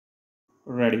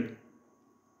Ready.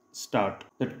 Start.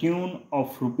 The tune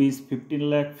of rupees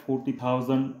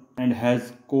 15,40,000 and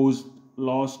has caused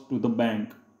loss to the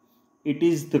bank. It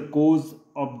is the cause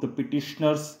of the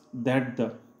petitioners that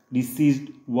the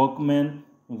deceased workman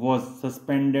was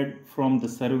suspended from the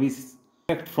service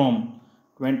effect from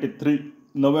 23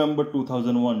 November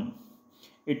 2001.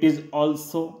 It is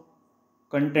also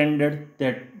contended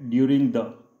that during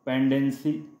the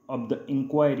pendency of the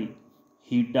inquiry,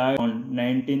 he died on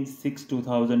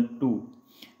 19/6/2002,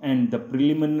 and the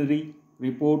preliminary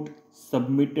report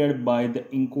submitted by the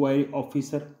inquiry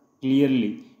officer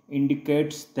clearly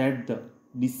indicates that the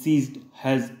deceased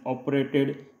has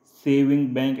operated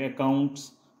saving bank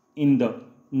accounts in the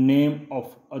name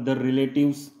of other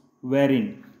relatives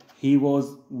wherein he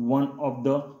was one of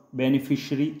the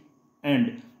beneficiary,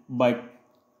 and by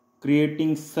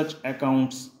creating such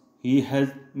accounts, he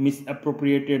has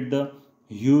misappropriated the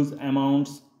huge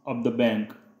amounts of the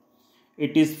bank.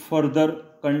 It is further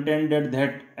contended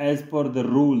that, as per the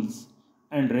rules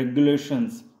and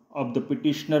regulations of the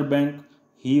petitioner bank,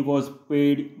 he was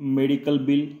paid medical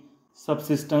bill,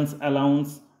 subsistence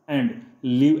allowance, and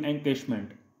leave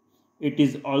encashment. It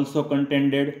is also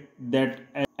contended that,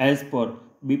 as per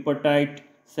bipartite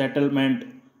settlement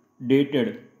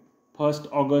dated 1st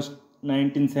August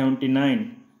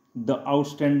 1979, the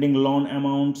outstanding loan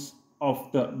amounts of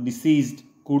the deceased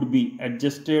could be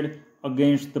adjusted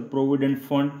against the provident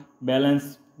fund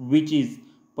balance, which is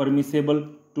permissible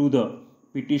to the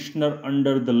petitioner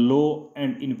under the law,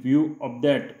 and in view of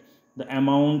that, the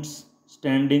amounts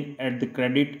standing at the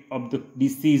credit of the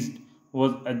deceased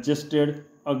was adjusted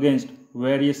against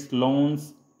various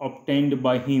loans obtained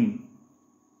by him.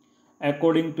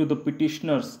 According to the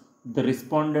petitioners, the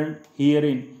respondent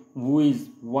herein, who is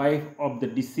wife of the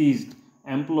deceased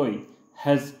employee,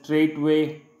 has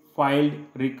straightway filed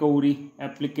recovery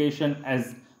application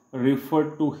as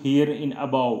referred to herein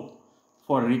above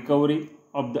for recovery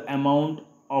of the amount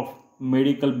of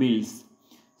medical bills,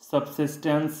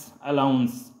 subsistence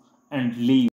allowance, and leave.